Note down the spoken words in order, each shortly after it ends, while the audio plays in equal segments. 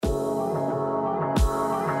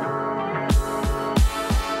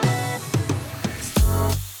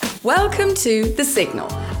Welcome to The Signal,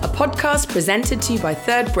 a podcast presented to you by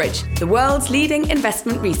Third Bridge, the world's leading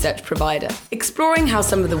investment research provider, exploring how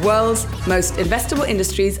some of the world's most investable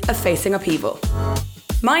industries are facing upheaval.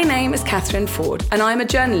 My name is Catherine Ford, and I'm a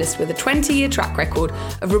journalist with a 20-year track record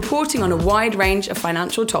of reporting on a wide range of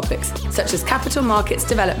financial topics, such as capital markets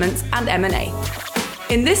developments and M&A.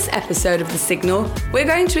 In this episode of The Signal, we're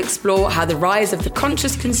going to explore how the rise of the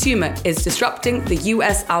conscious consumer is disrupting the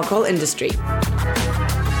US alcohol industry.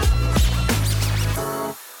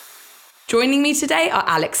 Joining me today are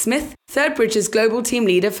Alex Smith, Third Bridge's Global Team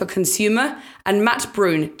Leader for Consumer, and Matt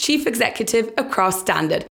Bruhn, Chief Executive of Craft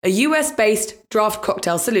Standard, a US-based draft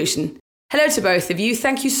cocktail solution. Hello to both of you.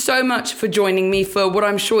 Thank you so much for joining me for what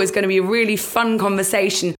I'm sure is going to be a really fun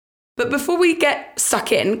conversation. But before we get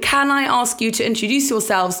stuck in, can I ask you to introduce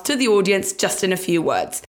yourselves to the audience just in a few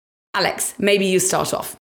words? Alex, maybe you start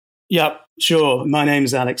off. Yeah, sure. My name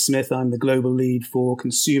is Alex Smith. I'm the Global Lead for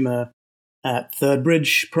Consumer at Third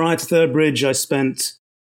Bridge. Prior to Third Bridge, I spent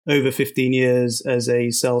over 15 years as a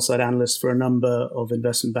sell-side analyst for a number of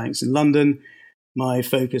investment banks in London. My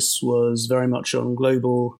focus was very much on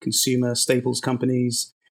global consumer staples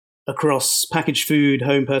companies across packaged food,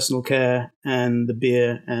 home personal care, and the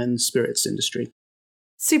beer and spirits industry.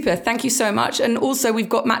 Super. Thank you so much. And also, we've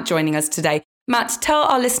got Matt joining us today. Matt, tell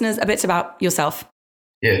our listeners a bit about yourself.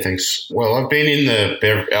 Yeah, thanks. Well, I've been in the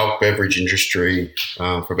beverage industry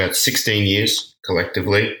for about 16 years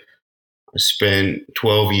collectively. I spent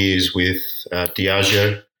 12 years with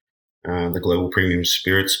Diageo, the global premium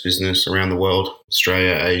spirits business around the world,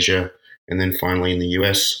 Australia, Asia, and then finally in the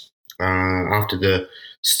US. After the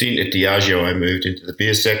stint at Diageo, I moved into the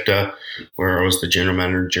beer sector, where I was the general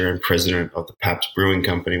manager and president of the Pabst Brewing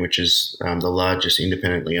Company, which is the largest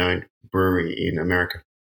independently owned brewery in America.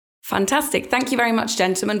 Fantastic. Thank you very much,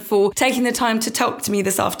 gentlemen, for taking the time to talk to me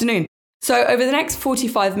this afternoon. So over the next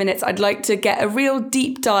 45 minutes, I'd like to get a real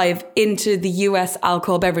deep dive into the US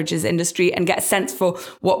alcohol beverages industry and get a sense for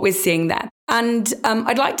what we're seeing there. And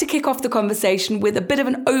I'd like to kick off the conversation with a bit of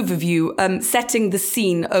an overview, setting the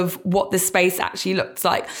scene of what the space actually looks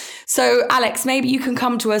like. So, Alex, maybe you can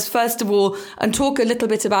come to us first of all and talk a little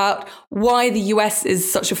bit about why the US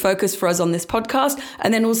is such a focus for us on this podcast,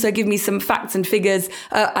 and then also give me some facts and figures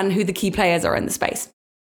and who the key players are in the space.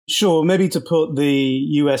 Sure. Maybe to put the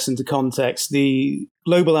US into context, the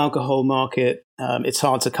global alcohol market, it's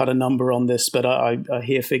hard to cut a number on this, but I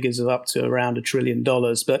hear figures of up to around $1 trillion.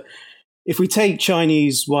 But if we take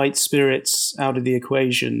Chinese white spirits out of the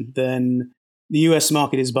equation, then the US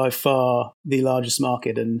market is by far the largest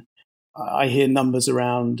market. And I hear numbers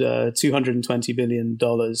around $220 billion.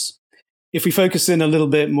 If we focus in a little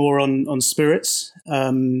bit more on spirits,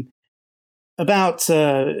 about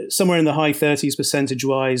somewhere in the high 30s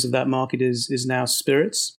percentage-wise of that market is now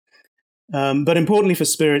spirits. But importantly for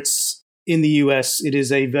spirits, in the US, it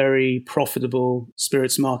is a very profitable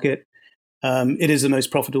spirits market. It is the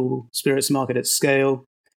most profitable spirits market at scale.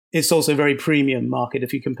 It's also a very premium market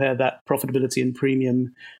if you compare that profitability and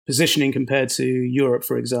premium positioning compared to Europe,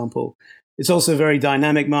 for example. It's also a very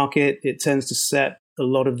dynamic market. It tends to set a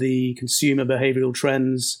lot of the consumer behavioral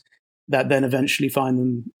trends that then eventually find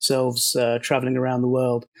themselves traveling around the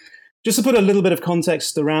world. Just to put a little bit of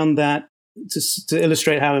context around that, to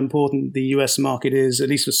illustrate how important the US market is, at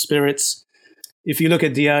least for spirits. If you look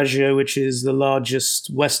at Diageo, which is the largest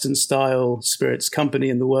Western-style spirits company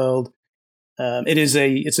in the world,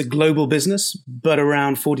 it's a global business, but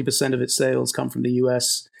around 40% of its sales come from the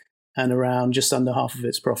US, and around just under half of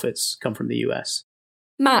its profits come from the US.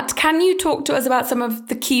 Matt, can you talk to us about some of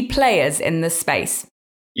the key players in this space?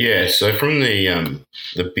 Yeah, so from the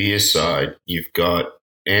beer side, you've got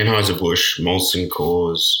Anheuser-Busch, Molson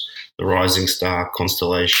Coors, the Rising Star,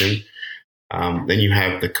 Constellation. Then you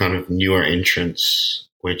have the kind of newer entrants,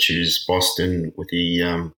 which is Boston with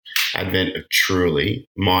the advent of Truly,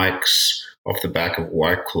 Mike's off the back of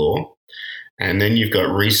White Claw. And then you've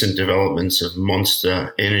got recent developments of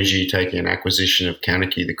Monster Energy taking an acquisition of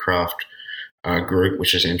Kanaki, the craft group,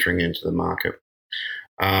 which is entering into the market.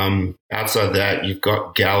 Outside that, you've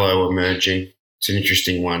got Gallo emerging. It's an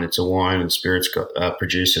interesting one. It's a wine and spirits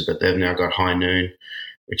producer, but they've now got High Noon,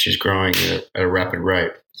 which is growing at a rapid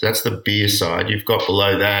rate. So that's the beer side. You've got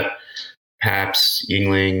below that Pabst,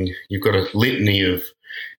 Yuengling. You've got a litany of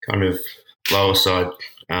kind of lower side,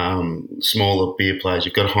 smaller beer players.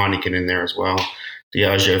 You've got Heineken in there as well.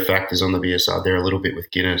 Diageo factors on the beer side there a little bit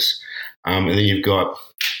with Guinness. And then you've got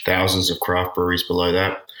thousands of craft breweries below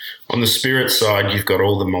that. On the spirits side, you've got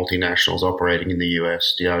all the multinationals operating in the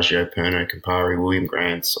US, Diageo, Pernod, Campari, William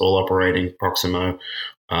Grant's, all operating, Proximo,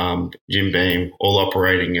 Jim Beam, all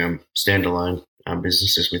operating standalone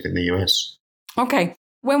businesses within the US. Okay.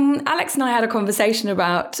 When Alex and I had a conversation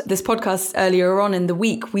about this podcast earlier on in the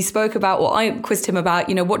week, we spoke about, well, I quizzed him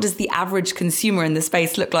about, what does the average consumer in the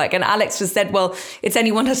space look like? And Alex just said, well, it's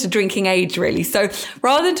anyone at a drinking age, really. So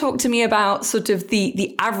rather than talk to me about sort of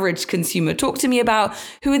the average consumer, talk to me about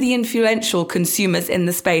who are the influential consumers in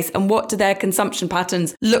the space and what do their consumption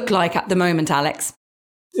patterns look like at the moment, Alex?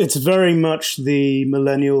 It's very much the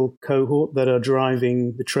millennial cohort that are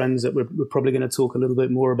driving the trends that we're probably going to talk a little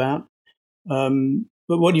bit more about.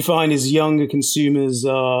 But what you find is younger consumers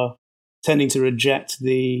are tending to reject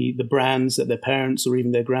the brands that their parents or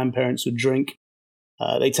even their grandparents would drink.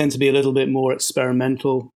 They tend to be a little bit more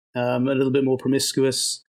experimental, a little bit more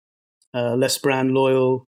promiscuous, less brand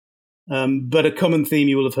loyal. But a common theme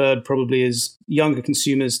you will have heard probably is younger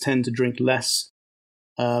consumers tend to drink less,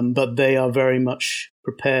 but they are very much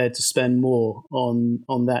prepared to spend more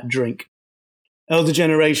on that drink. Elder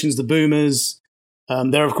generations, the boomers,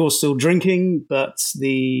 they're, of course, still drinking, but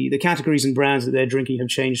the categories and brands that they're drinking have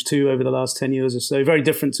changed too over the last 10 years or so. Very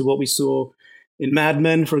different to what we saw in Mad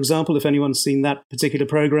Men, for example, if anyone's seen that particular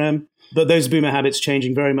program. But those boomer habits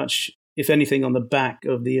changing very much, if anything, on the back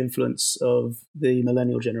of the influence of the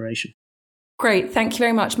millennial generation. Great. Thank you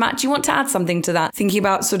very much. Matt, do you want to add something to that, thinking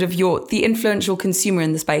about sort of the influential consumer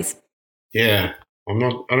in the space? Yeah, I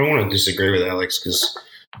don't want to disagree with Alex because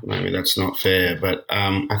maybe that's not fair, but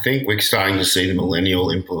I think we're starting to see the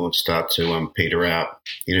millennial influence start to peter out.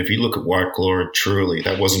 If you look at White Claw, truly,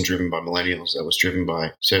 that wasn't driven by millennials. That was driven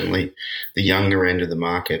by certainly the younger end of the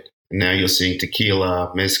market. And now you're seeing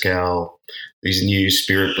tequila, mezcal, these new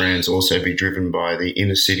spirit brands also be driven by the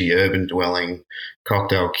inner city, urban dwelling,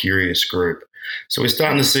 cocktail curious group. So we're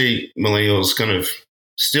starting to see millennials kind of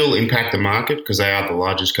still impact the market because they are the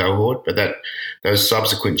largest cohort, but those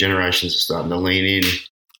subsequent generations are starting to lean in.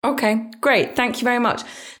 Okay, great. Thank you very much.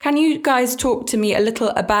 Can you guys talk to me a little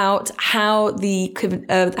about how the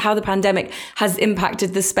pandemic has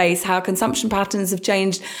impacted the space, how consumption patterns have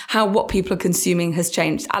changed, how what people are consuming has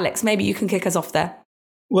changed? Alex, maybe you can kick us off there.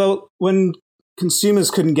 Well, when consumers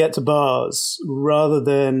couldn't get to bars, rather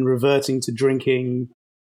than reverting to drinking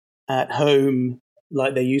at home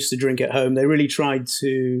like they used to drink at home, they really tried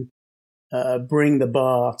to bring the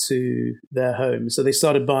bar to their home. So they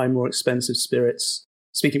started buying more expensive spirits.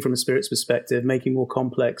 Speaking from a spirits perspective, making more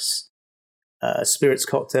complex spirits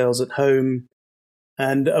cocktails at home,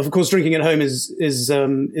 and of course, drinking at home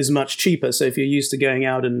is much cheaper. So if you're used to going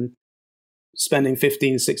out and spending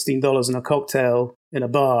 $15, $16 on a cocktail in a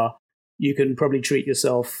bar, you can probably treat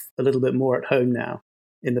yourself a little bit more at home now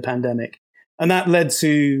in the pandemic, and that led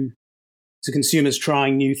to consumers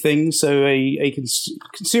trying new things. So a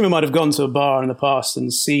consumer might have gone to a bar in the past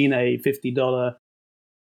and seen a $50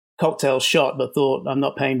 cocktail shot, but thought, I'm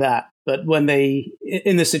not paying that. But when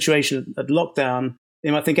in this situation at lockdown,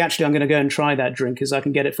 they might think, actually, I'm going to go and try that drink because I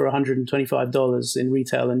can get it for $125 in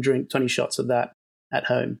retail and drink 20 shots of that at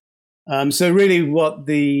home. So really what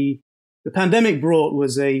the pandemic brought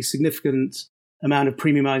was a significant amount of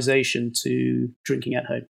premiumization to drinking at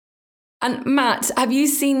home. And Matt, have you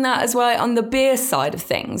seen that as well on the beer side of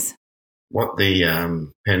things? What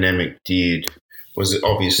the pandemic did was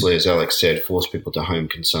obviously, as Alex said, force people to home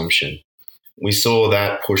consumption. We saw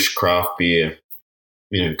that push craft beer,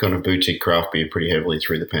 kind of boutique craft beer pretty heavily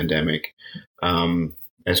through the pandemic.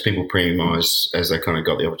 As people premiumized, as they kind of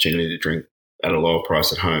got the opportunity to drink at a lower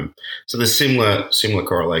price at home. So there's similar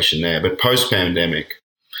correlation there. But post-pandemic,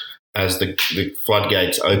 as the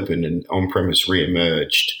floodgates opened and on-premise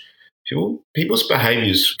re-emerged, people's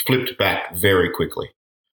behaviors flipped back very quickly.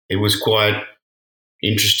 It was quite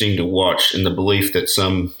interesting to watch, and the belief that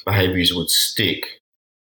some behaviors would stick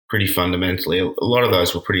pretty fundamentally. A lot of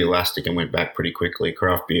those were pretty elastic and went back pretty quickly.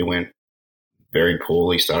 Craft beer went very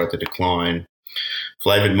poorly, started to decline.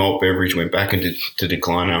 Flavored malt beverage went back into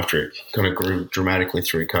decline after it kind of grew dramatically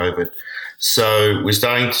through COVID. So we're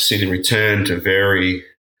starting to see the return to very,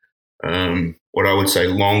 what I would say,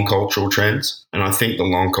 long cultural trends. And I think the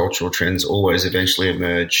long cultural trends always eventually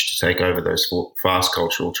emerge to take over those fast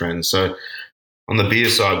cultural trends. So on the beer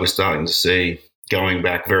side, we're starting to see going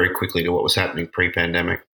back very quickly to what was happening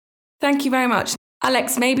pre-pandemic. Thank you very much.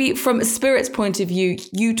 Alex, maybe from a spirits point of view,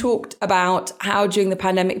 you talked about how during the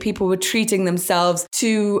pandemic, people were treating themselves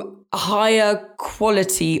to a higher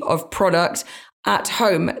quality of product at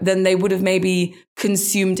home than they would have maybe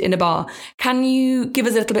consumed in a bar. Can you give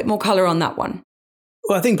us a little bit more colour on that one?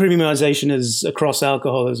 Well, I think premiumization across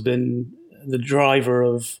alcohol has been the driver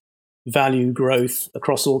of value growth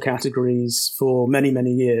across all categories for many,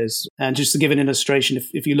 many years. And just to give an illustration,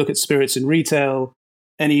 if you look at spirits in retail,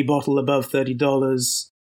 any bottle above $30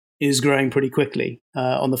 is growing pretty quickly.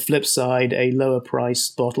 On the flip side, a lower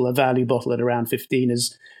priced bottle, a value bottle at around 15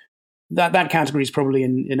 is that category is probably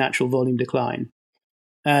in actual volume decline.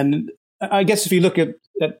 And I guess if you look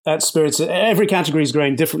at spirits, every category is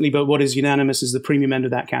growing differently, but what is unanimous is the premium end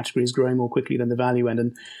of that category is growing more quickly than the value end.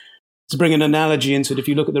 And to bring an analogy into it, if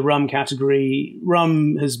you look at the rum category,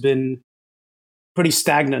 rum has been pretty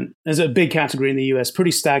stagnant as a big category in the US,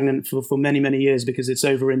 pretty stagnant for many, many years because it's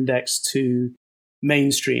over-indexed to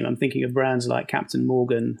mainstream. I'm thinking of brands like Captain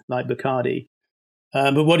Morgan, like Bacardi.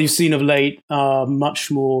 But what you've seen of late are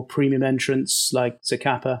much more premium entrants like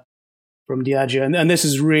Zacapa from Diageo. And this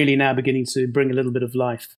is really now beginning to bring a little bit of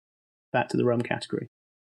life back to the rum category.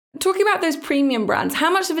 Talking about those premium brands,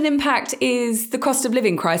 how much of an impact is the cost of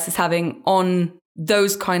living crisis having on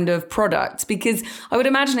those kind of products? Because I would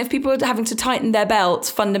imagine if people are having to tighten their belts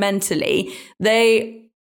fundamentally,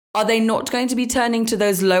 are they not going to be turning to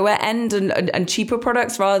those lower end and cheaper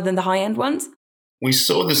products rather than the high end ones? We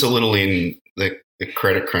saw this a little in the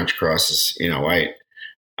credit crunch crisis in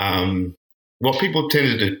 2008. What people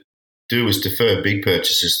tended to do is defer big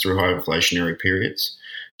purchases through high inflationary periods.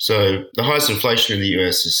 So the highest inflation in the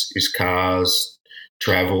US is cars,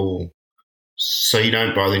 travel. So you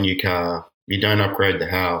don't buy the new car, you don't upgrade the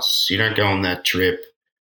house, you don't go on that trip.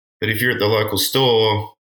 But if you're at the local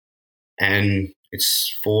store and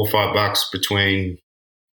it's $4 or $5 between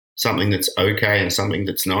something that's okay and something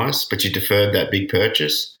that's nice, but you deferred that big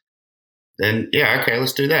purchase, then yeah, okay,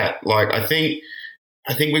 let's do that. Like I think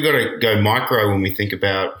we've got to go micro when we think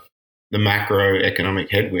about the macroeconomic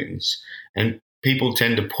headwinds, and people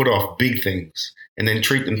tend to put off big things and then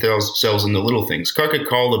treat themselves in the little things.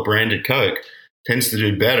 Coca-Cola branded Coke tends to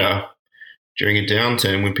do better during a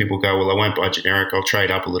downturn when people go, well, I won't buy generic, I'll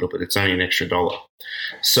trade up a little bit. It's only an extra $1.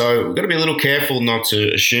 So we've got to be a little careful not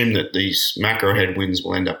to assume that these macro headwinds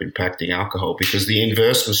will end up impacting alcohol, because the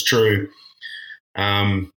inverse was true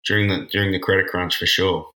during the credit crunch for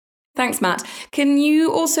sure. Thanks, Matt. Can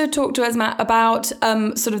you also talk to us, Matt, about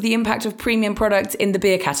sort of the impact of premium products in the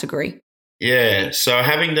beer category? Yeah, so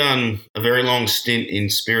having done a very long stint in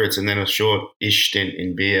spirits and then a short-ish stint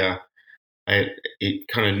in beer, it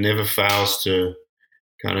kind of never fails to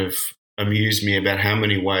kind of amuse me about how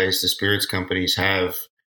many ways the spirits companies have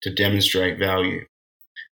to demonstrate value.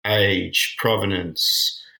 Age,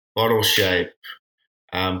 provenance, bottle shape,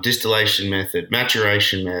 distillation method,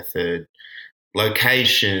 maturation method,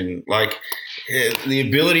 location, like the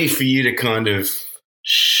ability for you to kind of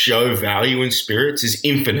show value in spirits is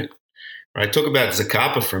infinite, right? Talk about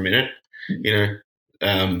Zacapa for a minute.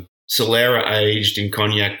 Solera aged in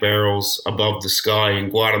cognac barrels above the sky in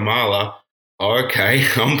Guatemala. Okay,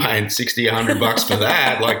 I'm paying $60, $100 for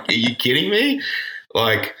that. Like, are you kidding me?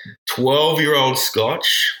 Like 12-year-old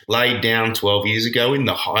Scotch laid down 12 years ago in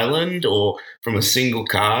the Highland or from a single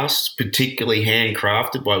cask, particularly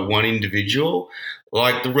handcrafted by one individual.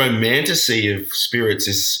 Like the romanticy of spirits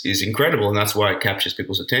is incredible, and that's why it captures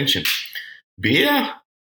people's attention. Beer's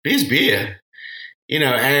beer.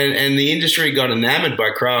 And the industry got enamored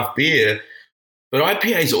by craft beer, but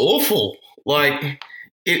IPA is awful. Like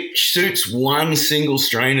it suits one single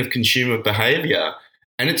strain of consumer behavior.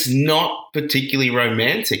 And it's not particularly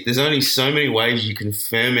romantic. There's only so many ways you can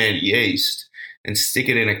ferment yeast and stick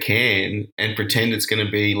it in a can and pretend it's going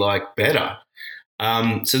to be like better.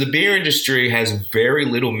 So the beer industry has very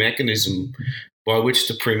little mechanism by which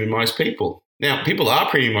to premiumize people. Now, people are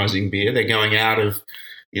premiumizing beer. They're going out of,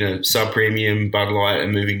 sub-premium Bud Light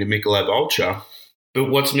and moving to Michelob Ultra.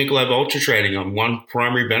 But what's Michelob Ultra trading on? One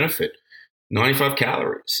primary benefit, 95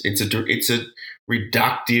 calories. It's a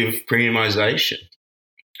reductive premiumization.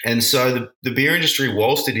 And so the beer industry,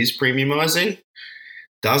 whilst it is premiumizing,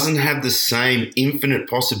 doesn't have the same infinite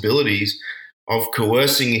possibilities of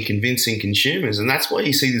coercing and convincing consumers. And that's why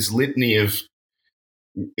you see this litany of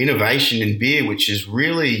innovation in beer, which is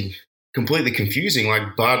really completely confusing.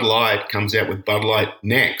 Like Bud Light comes out with Bud Light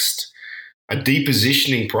Next, a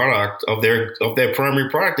depositioning product of their primary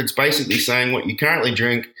product. It's basically saying what you currently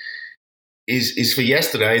drink is for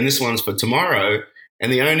yesterday and this one's for tomorrow.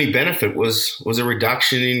 And the only benefit was a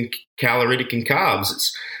reduction in caloric and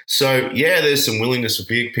carbs. There's some willingness for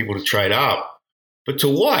big people to trade up. But to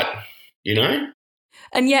what,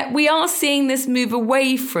 And yet we are seeing this move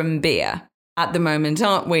away from beer at the moment,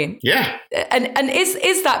 aren't we? Yeah. And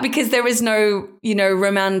is that because there is no,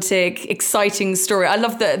 romantic, exciting story? I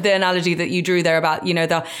love the analogy that you drew there about,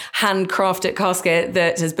 the handcrafted casket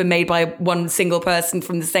that has been made by one single person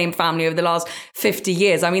from the same family over the last 50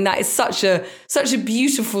 years. I mean, that is such a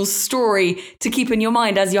beautiful story to keep in your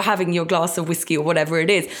mind as you're having your glass of whiskey or whatever it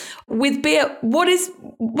is. With beer, what is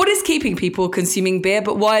keeping people consuming beer,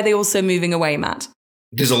 but why are they also moving away, Matt?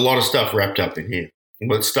 there's a lot of stuff wrapped up in here.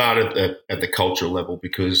 But it started at the cultural level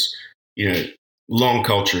because, long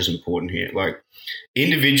culture is important here. Like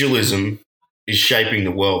individualism is shaping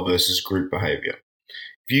the world versus group behavior.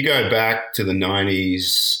 If you go back to the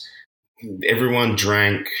 90s, everyone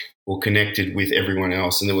drank or connected with everyone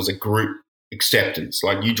else, and there was a group acceptance.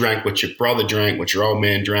 Like you drank what your brother drank, what your old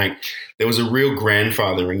man drank. There was a real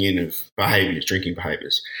grandfathering in of behaviors, drinking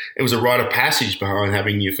behaviors. It was a rite of passage behind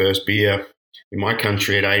having your first beer. In my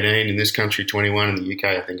country at 18, in this country 21, in the UK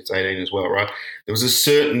I think it's 18 as well, right? There was a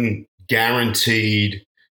certain guaranteed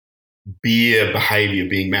beer behavior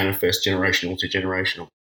being manifest generational to generational.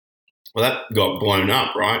 Well, that got blown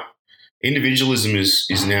up, right? Individualism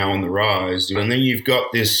is now on the rise. And then you've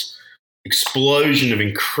got this explosion of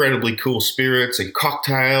incredibly cool spirits and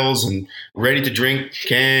cocktails and ready to drink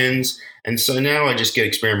cans. And so now I just get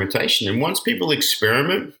experimentation. And once people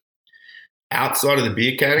experiment outside of the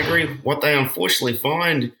beer category, what they unfortunately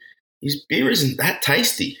find is beer isn't that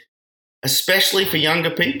tasty, especially for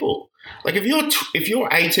younger people. Like if you're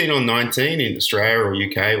 18 or 19 in Australia or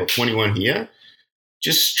UK or 21 here,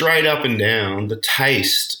 just straight up and down, the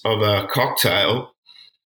taste of a cocktail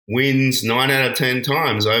wins 9 out of 10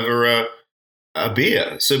 times over a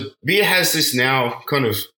beer. So beer has this now kind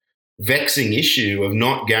of vexing issue of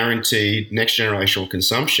not guaranteed next generational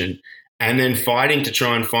consumption and then fighting to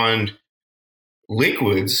try and find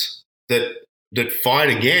liquids that fight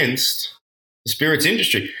against the spirits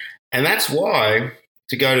industry. And that's why,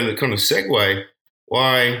 to go to the kind of segue,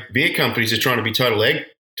 why beer companies are trying to be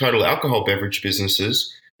total alcohol beverage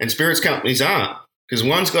businesses and spirits companies aren't, because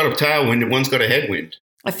one's got a tailwind and one's got a headwind.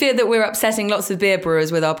 I fear that we're upsetting lots of beer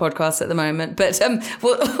brewers with our podcast at the moment, but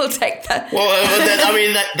we'll take that. Well,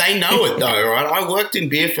 they know it though, right? I worked in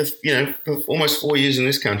beer for almost 4 years in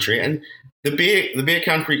this country, and the beer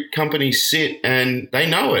companies sit and they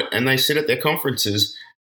know it, and they sit at their conferences,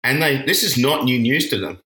 and this is not new news to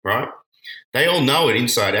them, right? They all know it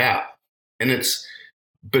inside out,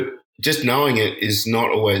 but just knowing it is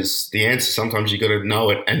not always the answer. Sometimes you got to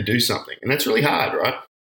know it and do something, and that's really hard, right?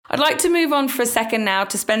 I'd like to move on for a second now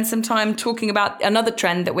to spend some time talking about another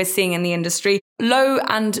trend that we're seeing in the industry: low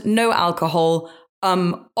and no alcohol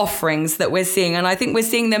offerings that we're seeing. And I think we're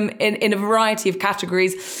seeing them in a variety of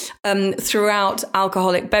categories throughout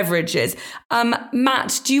alcoholic beverages.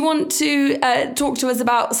 Matt, do you want to talk to us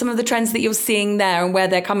about some of the trends that you're seeing there and where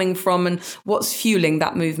they're coming from and what's fueling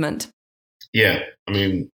that movement? Yeah, I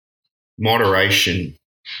mean, moderation,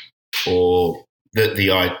 or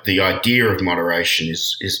the idea of moderation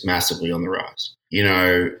is massively on the rise.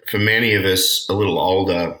 For many of us a little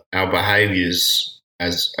older, our behaviours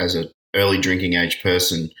as an early drinking age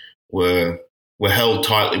person were held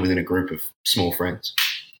tightly within a group of small friends.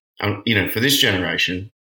 For this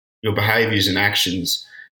generation, your behaviours and actions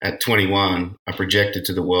at 21 are projected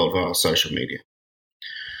to the world via social media.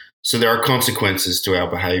 So there are consequences to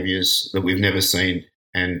our behaviours that we've never seen.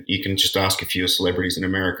 And you can just ask a few celebrities in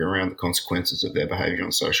America around the consequences of their behaviour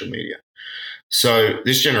on social media. So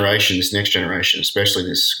this next generation, especially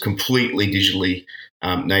this completely digitally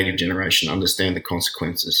native generation, understand the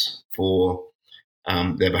consequences for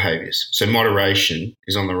their behaviours. So moderation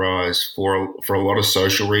is on the rise for a lot of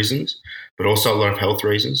social reasons, but also a lot of health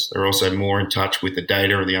reasons. They're also more in touch with the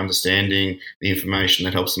data or the understanding, the information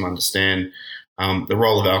that helps them understand the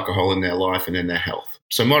role of alcohol in their life and in their health.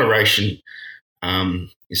 So moderation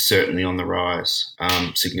is certainly on the rise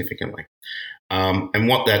significantly. And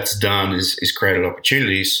what that's done is created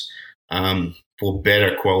opportunities for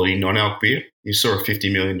better quality non-alc beer. You saw a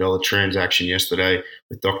 $50 million transaction yesterday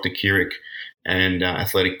with Dr. Keurig and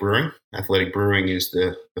Athletic Brewing. Athletic Brewing is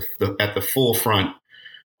at the forefront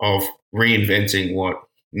of reinventing what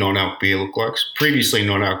non-alc beer looked like. Previously,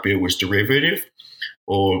 non-alc beer was derivative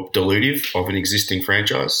or dilutive of an existing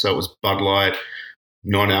franchise. So it was Bud Light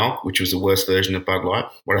non-alc, which was the worst version of Bud Light.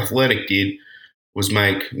 What Athletic did was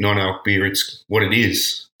make non-alc beer it's what it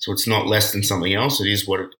is. So it's not less than something else. It is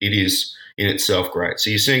what it is in itself great. So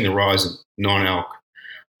you're seeing the rise of non-alc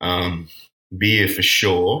beer for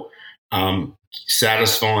sure,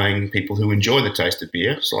 satisfying people who enjoy the taste of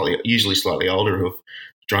beer, usually slightly older, who have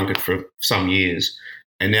drunk it for some years,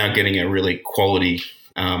 and now getting a really quality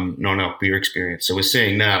non-alc beer experience. So we're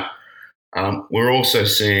seeing that. We're also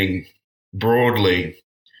seeing broadly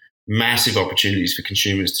massive opportunities for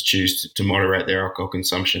consumers to choose to moderate their alcohol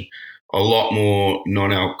consumption. A lot more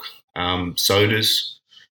non-alc sodas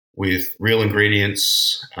with real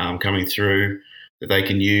ingredients coming through that they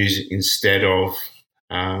can use instead of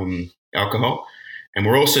alcohol. And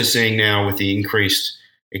we're also seeing now, with the increased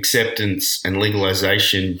acceptance and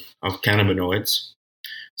legalization of cannabinoids,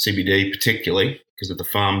 CBD particularly because of the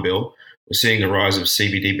Farm Bill, We're seeing the rise of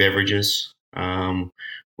CBD beverages.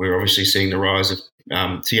 We're obviously seeing the rise of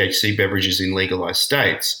THC beverages in legalized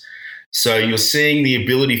states. So you're seeing the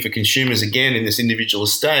ability for consumers, again, in this individual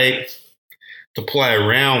state to play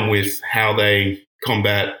around with how they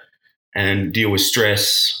combat and deal with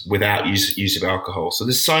stress without use of alcohol. So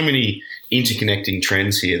there's so many interconnecting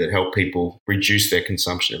trends here that help people reduce their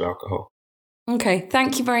consumption of alcohol. Okay,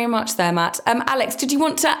 thank you very much there, Matt. Alex, did you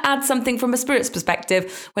want to add something from a spirits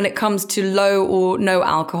perspective when it comes to low or no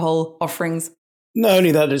alcohol offerings? Not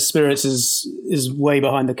only that, spirits is way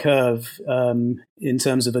behind the curve in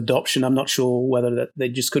terms of adoption. I'm not sure whether that they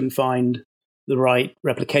just couldn't find the right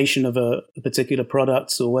replication of a particular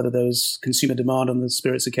product, or whether there was consumer demand on the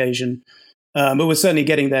spirits occasion. But we're certainly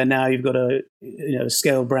getting there now. You've got a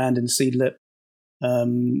scale brand in Seedlip,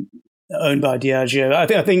 owned by Diageo. I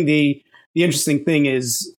think the interesting thing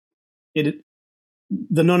is the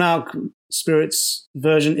non-alc spirits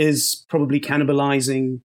version is probably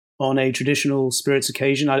cannibalizing on a traditional spirits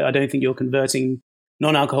occasion. I don't think you're converting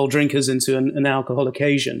non-alcohol drinkers into an alcohol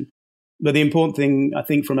occasion. But the important thing, I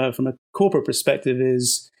think, from a corporate perspective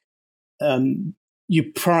is you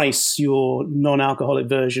price your non-alcoholic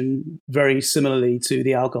version very similarly to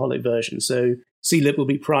the alcoholic version. So Seedlip will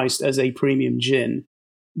be priced as a premium gin,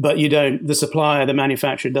 but the supplier, the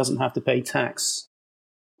manufacturer doesn't have to pay tax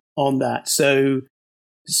on that. So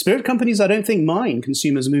spirit companies, I don't think, mind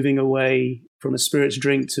consumers moving away from a spirits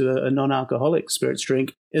drink to a non-alcoholic spirits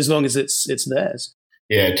drink, as long as it's theirs.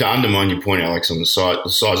 Yeah, to undermine your point, Alex, on the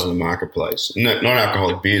size of the marketplace,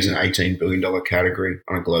 non-alcoholic beer is an $18 billion category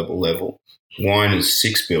on a global level. Wine is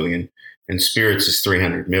 $6 billion, and spirits is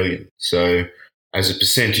 $300 million. So, as a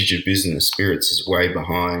percentage of business, spirits is way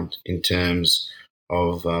behind in terms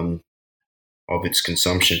of its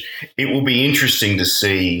consumption. It will be interesting to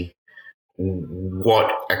see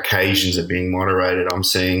what occasions are being moderated. I'm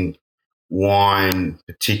seeing wine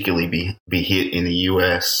particularly be hit in the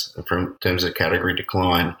US in terms of category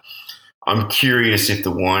decline. I'm curious if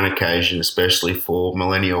the wine occasion, especially for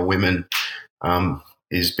millennial women,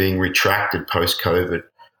 is being retracted post-COVID,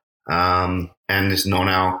 and this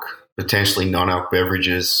potentially non-alc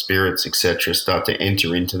beverages, spirits, etc., start to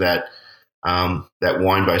enter into that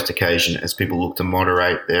wine-based occasion as people look to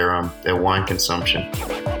moderate their wine consumption.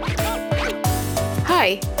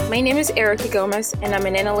 Hi, my name is Erica Gomez, and I'm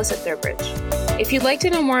an analyst at ThirdBridge. If you'd like to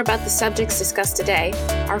know more about the subjects discussed today,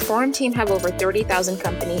 our forum team have over 30,000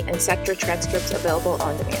 company and sector transcripts available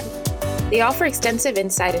on demand. They offer extensive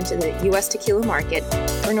insight into the U.S. tequila market,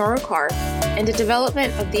 Pernod Ricard, and the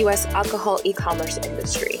development of the U.S. alcohol e-commerce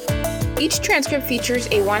industry. Each transcript features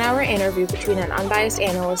a 1-hour interview between an unbiased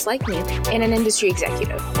analyst like me and an industry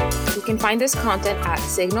executive. You can find this content at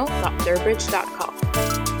signal.thirdbridge.com.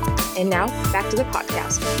 And now, back to the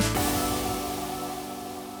podcast.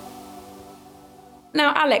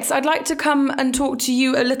 Now, Alex, I'd like to come and talk to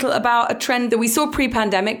you a little about a trend that we saw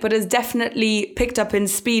pre-pandemic, but has definitely picked up in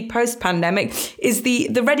speed post-pandemic, is the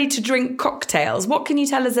ready-to-drink cocktails. What can you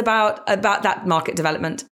tell us about that market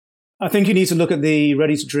development? I think you need to look at the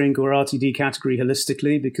ready-to-drink or RTD category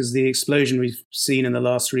holistically, because the explosion we've seen in the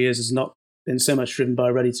last 3 years has not been so much driven by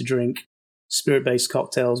ready-to-drink spirit-based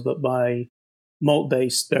cocktails, but by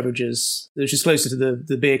malt-based beverages, which is closer to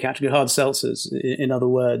the beer category, hard seltzers, in other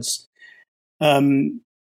words.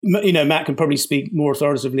 Matt can probably speak more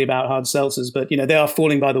authoritatively about hard seltzers, but they are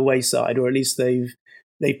falling by the wayside, or at least they've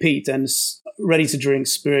peaked, and ready-to-drink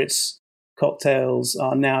spirits cocktails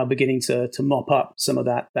are now beginning to mop up some of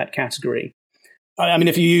that category. I mean,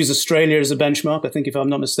 if you use Australia as a benchmark, I think, if I'm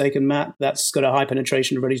not mistaken, Matt, that's got a high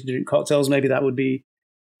penetration of ready-to-drink cocktails. Maybe that would be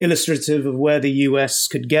illustrative of where the US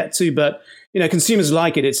could get to, but consumers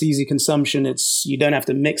like it. It's easy consumption. You don't have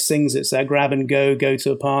to mix things. It's that grab and go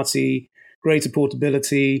to a party, greater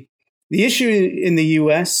portability. The issue in the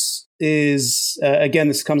US is, again,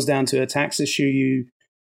 this comes down to a tax issue.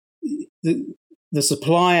 The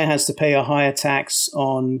supplier has to pay a higher tax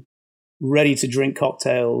on ready-to-drink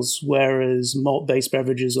cocktails, whereas malt-based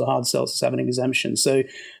beverages or hard seltzers have an exemption. So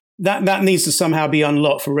that needs to somehow be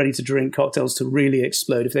unlocked for ready-to-drink cocktails to really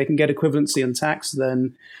explode. If they can get equivalency on tax,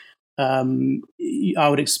 then I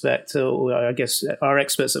would expect, or I guess our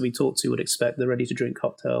experts that we talk to would expect, the ready-to-drink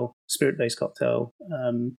cocktail, spirit-based cocktail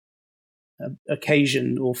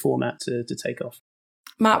occasion or format to take off.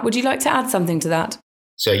 Matt, would you like to add something to that?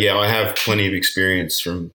 So, yeah, I have plenty of experience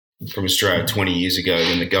from Australia 20 years ago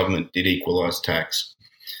when the government did equalise tax.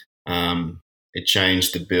 It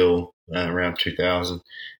changed the bill around 2000,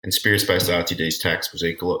 and spirits-based RTDs tax was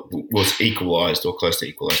equalised or close to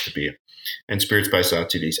equalised to beer. And spirits-based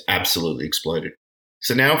RTDs absolutely exploded.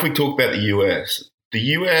 So now if we talk about the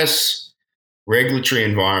US regulatory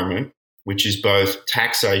environment which is both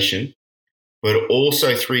taxation, but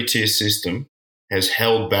also three-tier system, has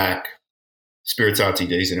held back spirits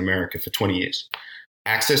RTDs in America for 20 years.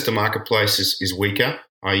 Access to marketplaces is weaker,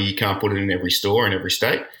 i.e. you can't put it in every store in every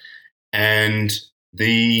state. And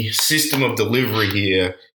the system of delivery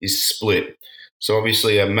here is split. So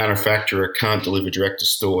obviously a manufacturer can't deliver direct to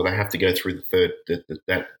store. They have to go through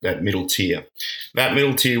that middle tier. That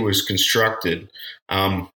middle tier was constructed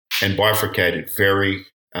and bifurcated very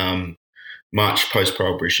much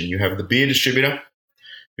post-prohibition. You have the beer distributor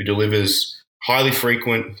who delivers highly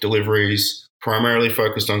frequent deliveries, primarily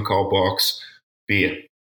focused on cold box beer.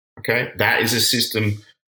 Okay, that is a system.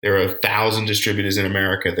 There are 1,000 distributors in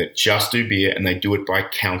America that just do beer, and they do it by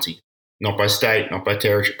county, not by state, not by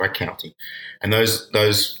territory, by county. And those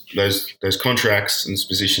contracts and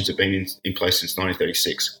positions have been in place since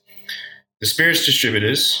 1936. The spirits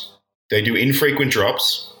distributors, they do infrequent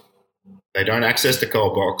drops. They don't access the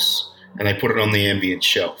cold box, and they put it on the ambient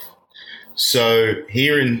shelf. So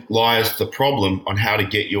herein lies the problem on how to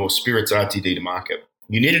get your spirits RTD to market.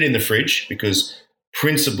 You need it in the fridge because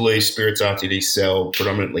principally spirits RTD sell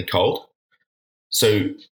predominantly cold. So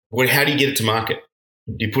how do you get it to market?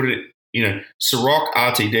 You put it, Ciroc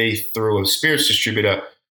RTD through a spirits distributor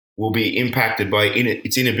will be impacted by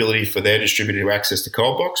its inability for their distributor to access the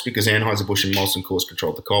cold box because Anheuser-Busch and Molson Coors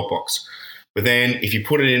control the cold box. But then if you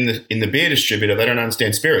put it in the beer distributor, they don't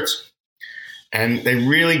understand spirits. And they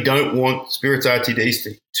really don't want spirits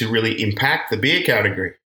RTDs to really impact the beer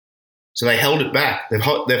category. So they held it back. They've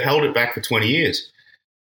held it back for 20 years.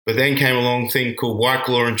 But then came along a thing called White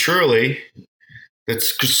Claw and Truly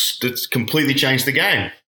that's completely changed the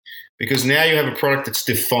game. Because now you have a product that's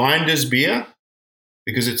defined as beer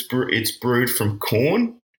because it's brewed from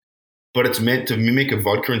corn, but it's meant to mimic a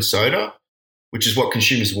vodka and soda, which is what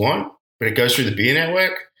consumers want. But it goes through the beer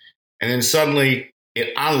network. And then suddenly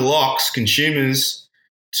it unlocks consumers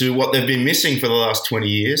to what they've been missing for the last 20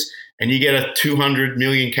 years. And you get a 200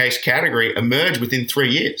 million case category emerge within 3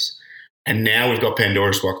 years. And now we've got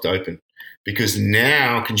Pandora's box open because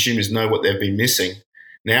now consumers know what they've been missing.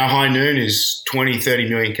 Now High Noon is 20, 30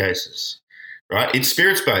 million cases, right? It's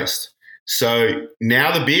spirits-based. So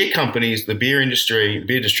now the beer companies, the beer industry, the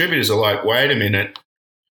beer distributors are like, wait a minute,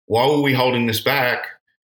 why were we holding this back?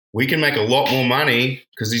 We can make a lot more money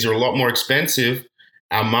because these are a lot more expensive.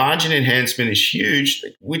 Our margin enhancement is huge.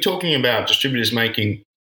 We're talking about distributors making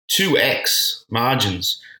 2x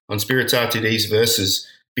margins on spirits RTDs versus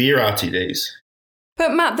beer RTDs.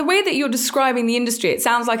 But Matt, the way that you're describing the industry, it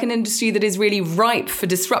sounds like an industry that is really ripe for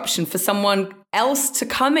disruption, for someone else to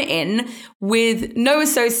come in with no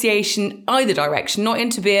association either direction, not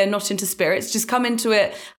into beer, not into spirits, just come into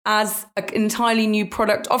it as an entirely new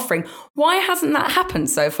product offering. Why hasn't that happened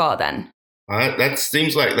so far then? That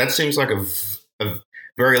seems like a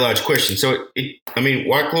very large question. So,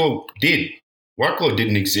 White Claw did. White Claw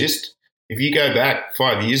didn't exist. If you go back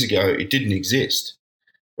 5 years ago, it didn't exist.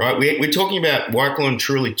 Right, we're talking about White Claw and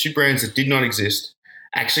Truly, two brands that did not exist.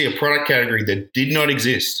 Actually, a product category that did not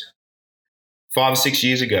exist 5 or 6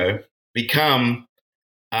 years ago become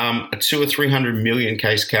a 200 or 300 million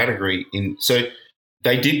case category. So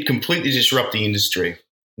they did completely disrupt the industry.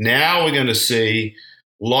 Now we're going to see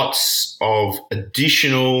lots of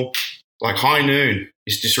additional, like High Noon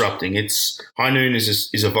is disrupting. High Noon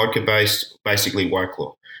is a vodka-based, basically White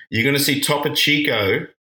Claw. You're going to see Topo Chico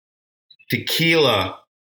tequila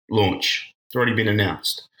launch. It's already been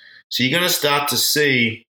announced. So you're going to start to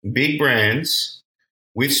see big brands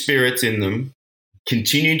with spirits in them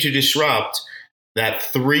continue to disrupt that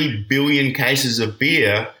 3 billion cases of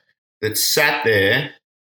beer that sat there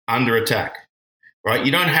under attack, right?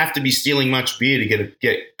 You don't have to be stealing much beer to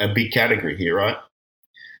get a big category here, right?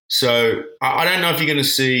 So I don't know if you're going to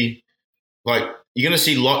see, you're going to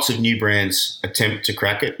see lots of new brands attempt to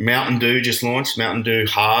crack it. Mountain Dew just launched, Mountain Dew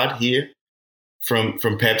Hard here. From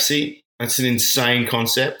Pepsi. That's an insane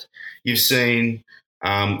concept. You've seen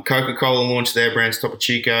Coca-Cola launch their brands, Topo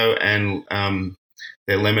Chico, and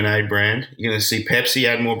their lemonade brand. You're going to see Pepsi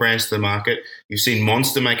add more brands to the market. You've seen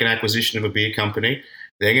Monster make an acquisition of a beer company.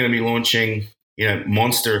 They're going to be launching,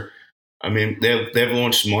 Monster. They've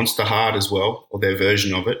launched Monster Hard as well, or their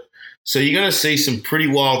version of it. So you're going to see some pretty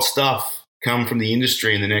wild stuff come from the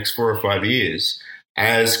industry in the next 4 or 5 years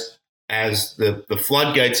as the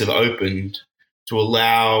floodgates have opened to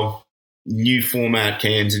allow new format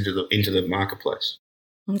cans into the marketplace.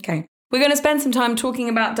 Okay. We're going to spend some time talking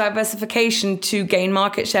about diversification to gain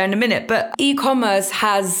market share in a minute, but e-commerce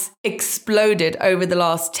has exploded over the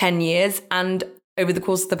last 10 years, and over the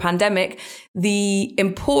course of the pandemic, the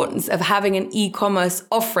importance of having an e-commerce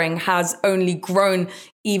offering has only grown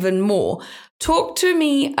even more. Talk to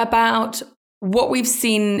me about what we've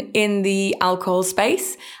seen in the alcohol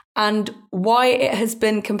space and why it has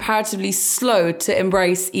been comparatively slow to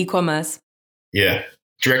embrace e-commerce. Yeah,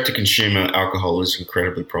 direct-to-consumer alcohol is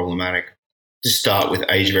incredibly problematic. To start with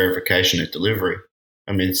age verification at delivery.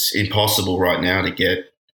 I mean, it's impossible right now to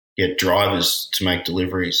get drivers to make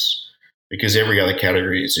deliveries because every other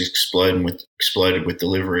category is exploded with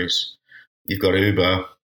deliveries. You've got Uber,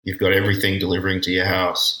 you've got everything delivering to your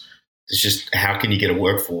house. It's just, how can you get a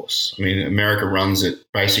workforce? I mean, America runs at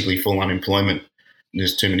basically full unemployment.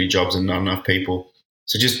 There's too many jobs and not enough people.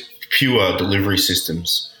 So just pure delivery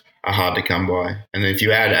systems are hard to come by. And then if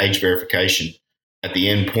you add age verification at the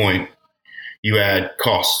end point, you add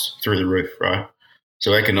costs through the roof, right?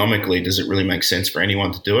 So economically, does it really make sense for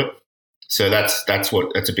anyone to do it? So that's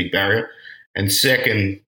a big barrier. And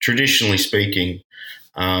second, traditionally speaking,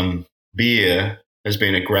 beer has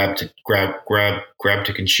been a grab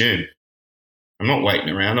to consume. I'm not waiting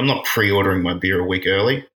around. I'm not pre-ordering my beer a week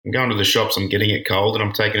early. I'm going to the shops, I'm getting it cold, and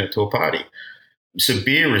I'm taking it to a party. So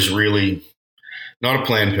beer is really not a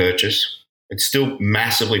planned purchase. It's still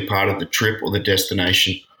massively part of the trip or the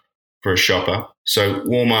destination for a shopper. So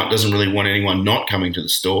Walmart doesn't really want anyone not coming to the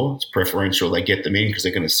store. It's preferential they get them in because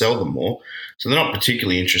they're going to sell them more. So they're not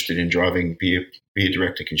particularly interested in driving beer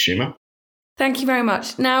direct to consumer. Thank you very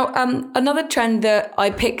much. Now, another trend that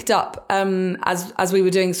I picked up as we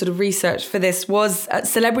were doing sort of research for this was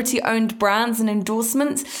celebrity-owned brands and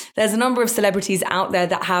endorsements. There's a number of celebrities out there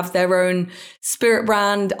that have their own spirit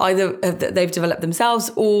brand, either that they've developed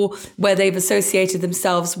themselves or where they've associated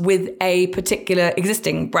themselves with a particular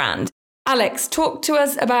existing brand. Alex, talk to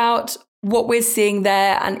us about what we're seeing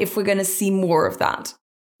there and if we're going to see more of that.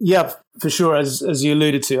 Yeah, for sure. As you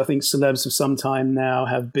alluded to, I think celebs for some time now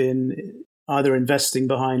have been either investing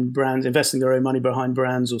their own money behind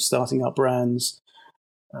brands or starting up brands,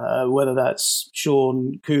 whether that's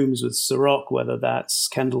Sean Combs with Ciroc, whether that's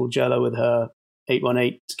Kendall Jenner with her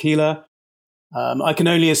 818 tequila. I can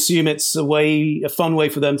only assume it's a fun way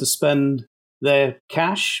for them to spend their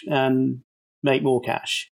cash and make more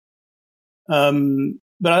cash.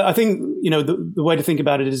 But I think, the way to think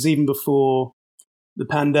about it is even before the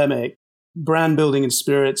pandemic, brand building in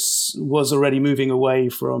spirits was already moving away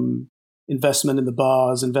from investment in the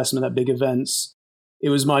bars, investment at big events. It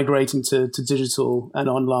was migrating to digital and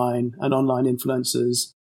online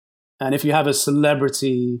influencers. And if you have a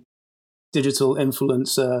celebrity digital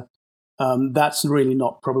influencer, that's really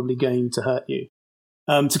not probably going to hurt you.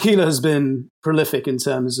 Tequila has been prolific in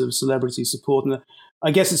terms of celebrity support. And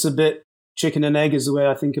I guess it's a bit chicken and egg is the way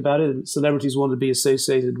I think about it. Celebrities want to be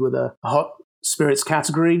associated with a hot spirits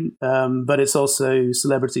category, but it's also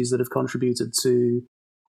celebrities that have contributed to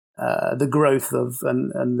the growth of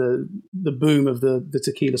and the boom of the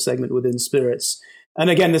tequila segment within spirits. And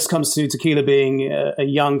again, this comes to tequila being a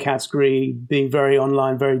young category, being very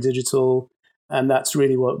online, very digital, and that's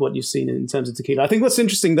really what you've seen in terms of tequila. I think what's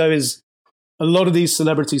interesting, though, is a lot of these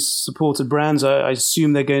celebrity-supported brands, I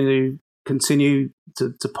assume they're going to continue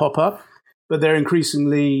to pop up, but they're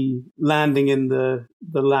increasingly landing in the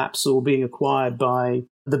laps or being acquired by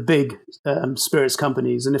the big spirits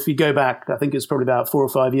companies. And if you go back, I think it's probably about 4 or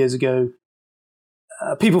 5 years ago,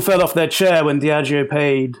 people fell off their chair when Diageo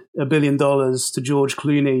paid $1 billion to George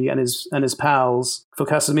Clooney and his pals for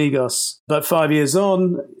Casamigos. But 5 years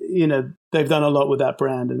on, they've done a lot with that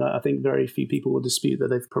brand, and I think very few people will dispute that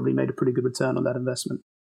they've probably made a pretty good return on that investment.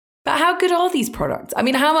 But how good are these products? I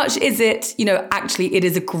mean, how much is it, actually it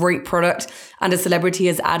is a great product and a celebrity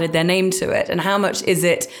has added their name to it? And how much is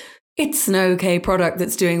it's an okay product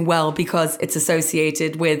that's doing well because it's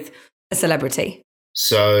associated with a celebrity?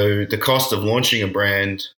 So the cost of launching a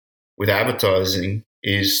brand with advertising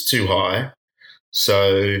is too high.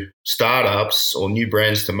 So startups or new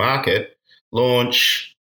brands to market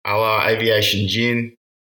launch a la aviation gin,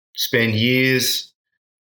 spend years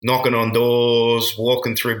knocking on doors,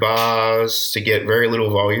 walking through bars to get very little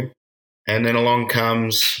volume. And then along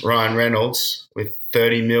comes Ryan Reynolds with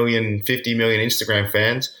 30 million, 50 million Instagram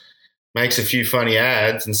fans, makes a few funny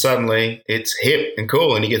ads, and suddenly it's hip and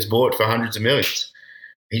cool and he gets bought for hundreds of millions.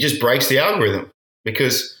 He just breaks the algorithm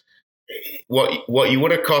because what you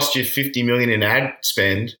would have cost you 50 million in ad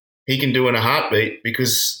spend, he can do in a heartbeat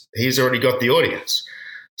because he's already got the audience.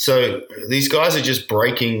 So these guys are just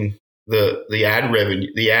breaking the ad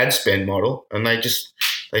revenue, the ad spend model, and they just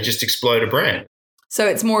explode a brand. So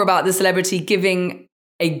it's more about the celebrity giving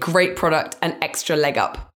a great product an extra leg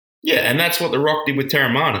up. Yeah, and that's what The Rock did with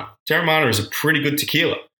Teremana. Teremana is a pretty good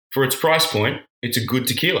tequila. For its price point, it's a good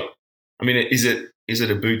tequila. I mean, is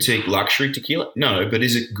it a boutique luxury tequila? No, but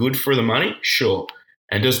is it good for the money? Sure.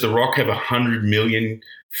 And does The Rock have 100 million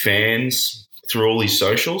fans through all these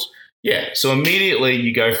socials? Yeah. So immediately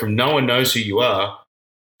you go from no one knows who you are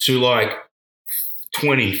to like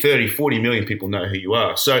 20, 30, 40 million people know who you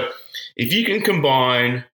are. So if you can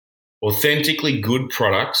combine authentically good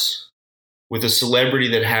products with a celebrity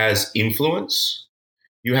that has influence,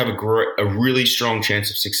 you have a really strong chance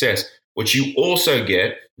of success. What you also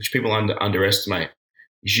get, which people underestimate,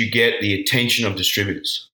 is you get the attention of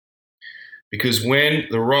distributors. Because when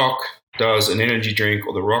The Rock does an energy drink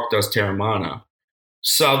or The Rock does Terramana,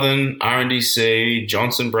 Southern, RNDC,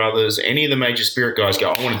 Johnson Brothers, any of the major spirit guys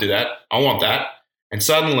go, I want to do that. I want that. And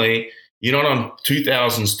suddenly you're not on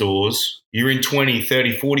 2,000 stores. You're in 20,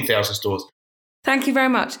 30, 40,000 stores. Thank you very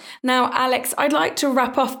much. Now, Alex, I'd like to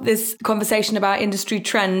wrap off this conversation about industry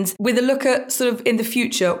trends with a look at sort of in the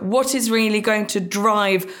future, what is really going to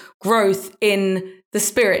drive growth in the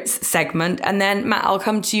spirits segment. And then, Matt, I'll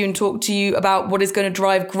come to you and talk to you about what is going to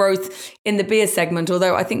drive growth in the beer segment,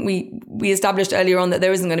 although I think we established earlier on that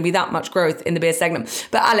there isn't going to be that much growth in the beer segment.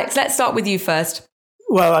 But Alex, let's start with you first.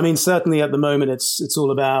 Well, I mean, certainly at the moment, it's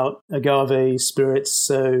all about agave spirits.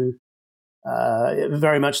 So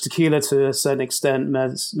very much tequila to a certain extent,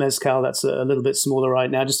 mezcal, that's a little bit smaller right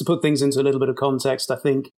now. Just to put things into a little bit of context, I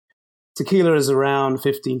think tequila is around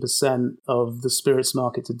 15% of the spirits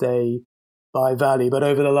market today by value. But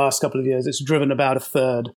over the last couple of years, it's driven about a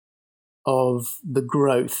third of the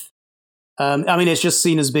growth. I mean, it's just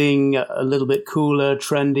seen as being a little bit cooler,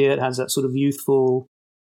 trendier. It has that sort of youthful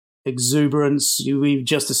exuberance. We've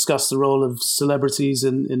just discussed the role of celebrities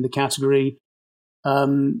in the category.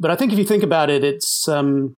 But I think if you think about it, it's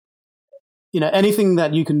anything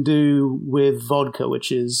that you can do with vodka,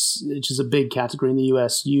 which is a big category in the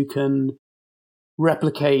US, you can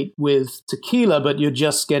replicate with tequila, but you're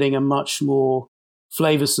just getting a much more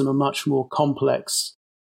flavorsome, a much more complex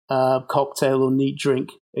cocktail or neat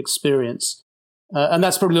drink experience. And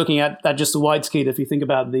that's probably looking at just the white tequila. If you think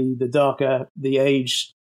about the darker, the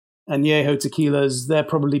aged añejo tequilas, they're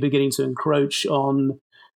probably beginning to encroach on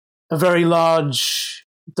a very large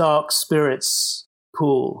dark spirits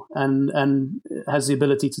pool and has the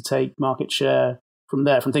ability to take market share from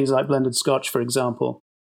there, from things like blended scotch, for example.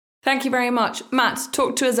 Thank you very much. Matt,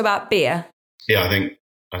 talk to us about beer. Yeah, I think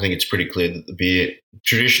it's pretty clear that the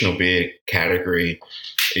traditional beer category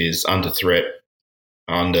is under threat,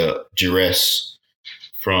 under duress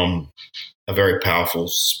from a very powerful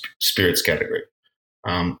spirits category.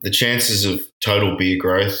 The chances of total beer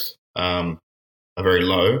growth are very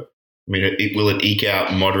low. I mean, will it eke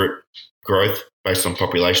out moderate growth based on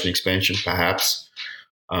population expansion? Perhaps.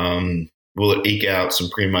 Will it eke out some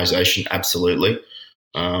premiumization? Absolutely.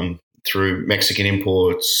 Through Mexican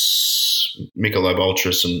imports, Michelob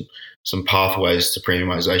Ultra, some pathways to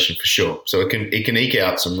premiumization for sure. So it can eke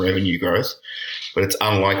out some revenue growth, but it's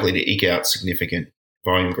unlikely to eke out significant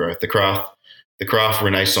volume growth. The craft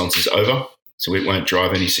renaissance is over, so it won't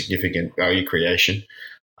drive any significant value creation.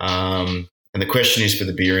 And the question is for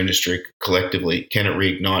the beer industry collectively, can it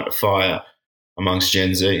reignite a fire amongst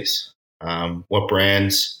Gen Zs? What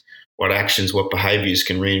brands, what actions, what behaviors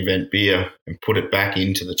can reinvent beer and put it back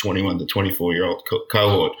into the 21 to 24-year-old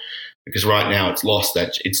cohort? Because right now it's lost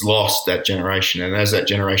that generation. And as that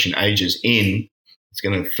generation ages in, it's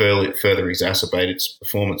going to further exacerbate its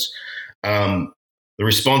performance. The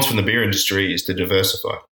response from the beer industry is to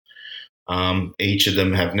diversify. Each of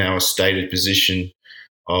them have now a stated position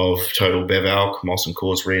of total bev alc. Molson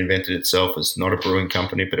Coors reinvented itself as not a brewing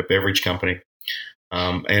company, but a beverage company.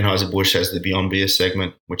 Anheuser-Busch has the Beyond Beer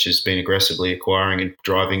segment, which has been aggressively acquiring and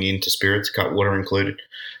driving into spirits, Cutwater included.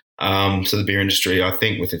 So the beer industry, I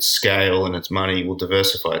think, with its scale and its money, will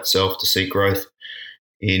diversify itself to see growth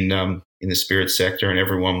in the spirits sector, and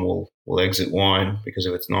everyone will exit wine because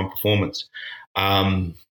of its non-performance.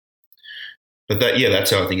 But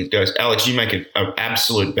that's how I think it goes. Alex, you make an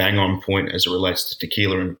absolute bang-on point as it relates to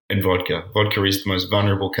tequila and vodka. Vodka is the most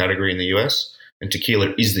vulnerable category in the US, and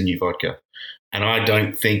tequila is the new vodka. And I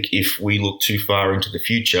don't think if we look too far into the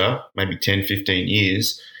future, maybe 10, 15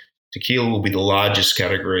 years, tequila will be the largest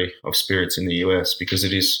category of spirits in the US because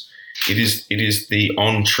it is the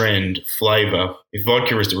on-trend flavor. If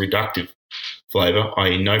vodka is the reductive flavor,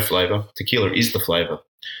 i.e. no flavor, tequila is the flavor.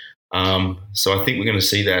 So I think we're going to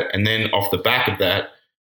see that. And then off the back of that,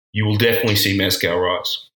 you will definitely see mezcal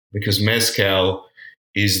rise because mezcal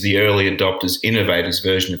is the early adopters, innovators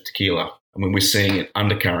version of tequila. I mean, we're seeing it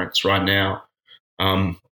undercurrents right now.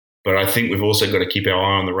 But I think we've also got to keep our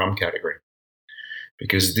eye on the rum category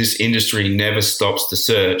because this industry never stops to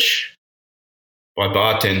search by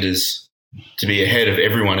bartenders to be ahead of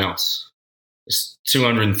everyone else. There's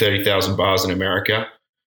 230,000 bars in America.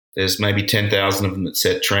 There's maybe 10,000 of them that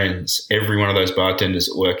set trends. Every one of those bartenders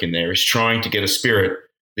that work in there is trying to get a spirit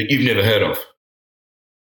that you've never heard of,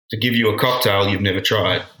 to give you a cocktail you've never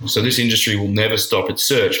tried. So this industry will never stop its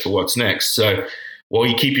search for what's next. So while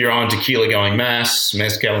you keep your eye on tequila going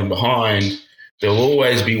mezcal and behind, there'll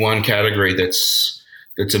always be one category that's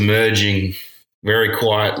emerging very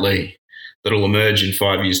quietly, that'll emerge in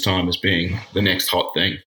 5 years' time as being the next hot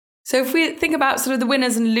thing. So if we think about sort of the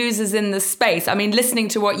winners and losers in the space, I mean, listening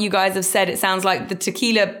to what you guys have said, it sounds like the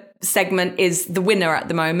tequila segment is the winner at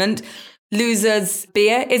the moment. Losers,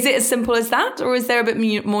 beer. Is it as simple as that, or is there a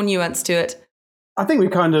bit more nuance to it? I think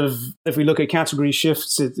if we look at category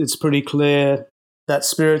shifts, it's pretty clear that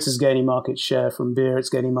spirits is gaining market share from beer. It's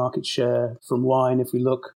gaining market share from wine. If we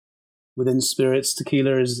look within spirits,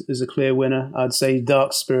 tequila is a clear winner. I'd say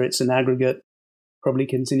dark spirits in aggregate probably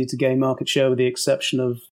continue to gain market share, with the exception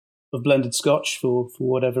of blended scotch for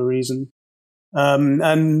whatever reason.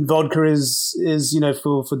 And vodka is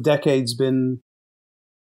for decades been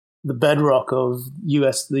the bedrock of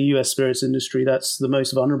the US spirits industry. That's the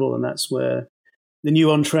most vulnerable, and that's where the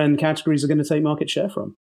new on-trend categories are going to take market share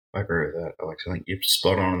from. I agree with that, Alex. I think you're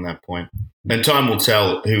spot on that point. And time will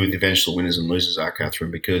tell who the eventual winners and losers are,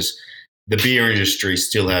 Catherine, because the beer industry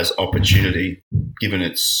still has opportunity, given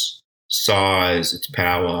its size, its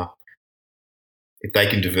power. If they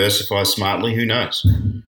can diversify smartly, who knows?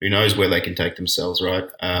 Who knows where they can take themselves, right?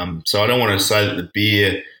 So I don't want to say that the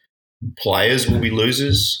beer players will be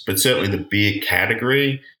losers, but certainly the beer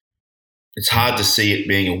category, it's hard to see it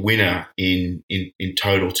being a winner in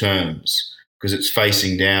total terms, because it's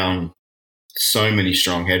facing down so many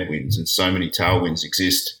strong headwinds and so many tailwinds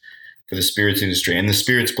exist for the spirits industry, and the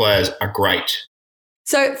spirits players are great.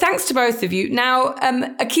 So thanks to both of you. Now,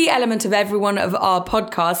 a key element of every one of our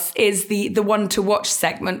podcasts is the one to watch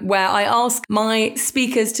segment, where I ask my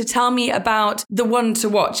speakers to tell me about the one to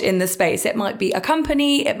watch in the space. It might be a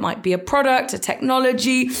company, it might be a product, a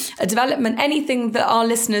technology, a development, anything that our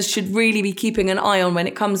listeners should really be keeping an eye on when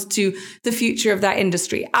it comes to the future of that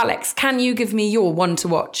industry. Alex, can you give me your one to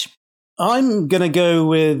watch? I'm going to go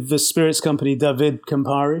with the spirits company David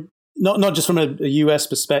Campari. Not just from a US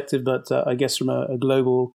perspective, but I guess from a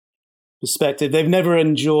global perspective. They've never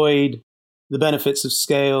enjoyed the benefits of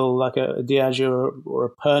scale like a Diageo or a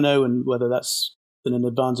Pernod, and whether that's been an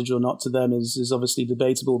advantage or not to them is obviously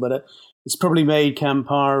debatable. But it's probably made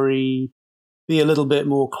Campari be a little bit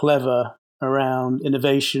more clever around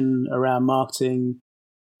innovation, around marketing,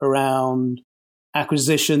 around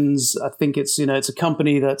acquisitions. I think it's a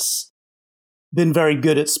company that's been very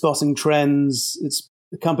good at spotting trends. It's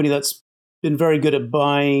a company that's been very good at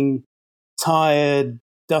buying tired,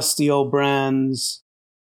 dusty old brands,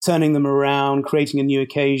 turning them around, creating a new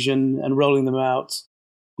occasion, and rolling them out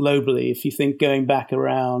globally. If you think going back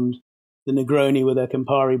around the Negroni with their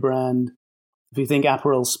Campari brand, if you think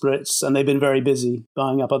Aperol Spritz, and they've been very busy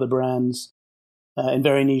buying up other brands in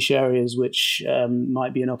very niche areas, which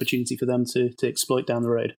might be an opportunity for them to exploit down the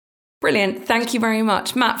road. Brilliant. Thank you very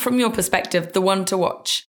much. Matt, from your perspective, the one to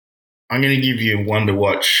watch. I'm going to give you one to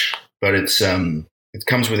watch, but it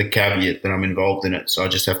comes with a caveat that I'm involved in it, so I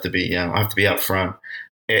just have to be upfront.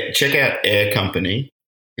 Check out Air Company.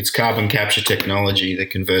 It's carbon capture technology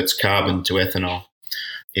that converts carbon to ethanol.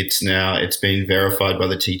 It's been verified by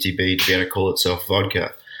the TTB to be able to call itself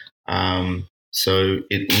vodka. So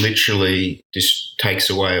it literally just takes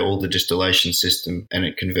away all the distillation system, and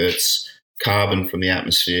it converts carbon from the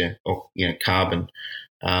atmosphere, or carbon,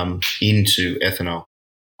 into ethanol.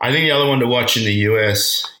 I think the other one to watch in the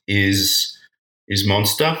US is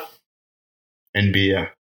Monster and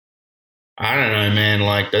beer. I don't know, man.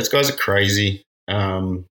 Like, those guys are crazy.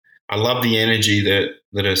 I love the energy that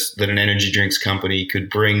an energy drinks company could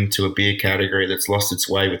bring to a beer category that's lost its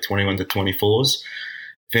way with 21 to 24s.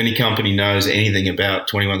 If any company knows anything about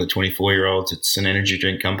 21 to 24-year-olds, it's an energy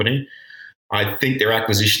drink company. I think their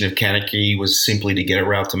acquisition of Kanaki was simply to get a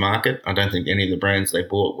route to market. I don't think any of the brands they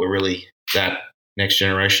bought were really that next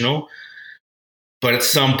generational. But at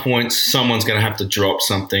some point, someone's going to have to drop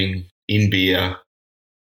something in beer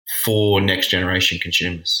for next generation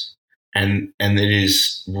consumers. And it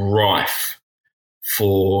is rife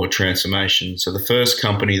for transformation. So the first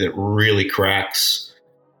company that really cracks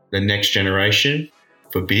the next generation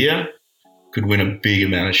for beer could win a big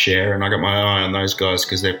amount of share. And I got my eye on those guys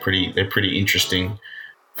because they're pretty interesting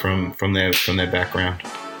from their background.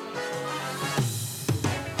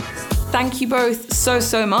 Thank you both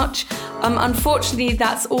so much. Unfortunately,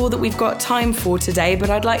 that's all that we've got time for today, but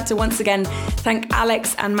I'd like to once again thank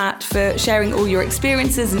Alex and Matt for sharing all your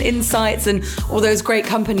experiences and insights and all those great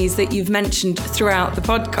companies that you've mentioned throughout the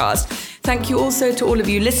podcast. Thank you also to all of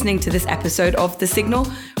you listening to this episode of The Signal,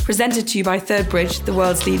 presented to you by Third Bridge, the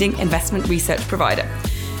world's leading investment research provider.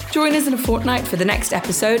 Join us in a fortnight for the next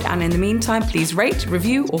episode, and in the meantime, please rate,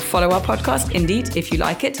 review, or follow our podcast. Indeed, if you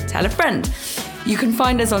like it, tell a friend. You can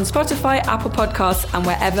find us on Spotify, Apple Podcasts, and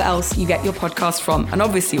wherever else you get your podcasts from, and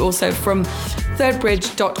obviously also from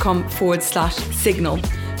thirdbridge.com/signal.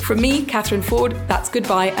 From me, Catherine Ford, that's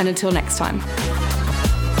goodbye, and until next time.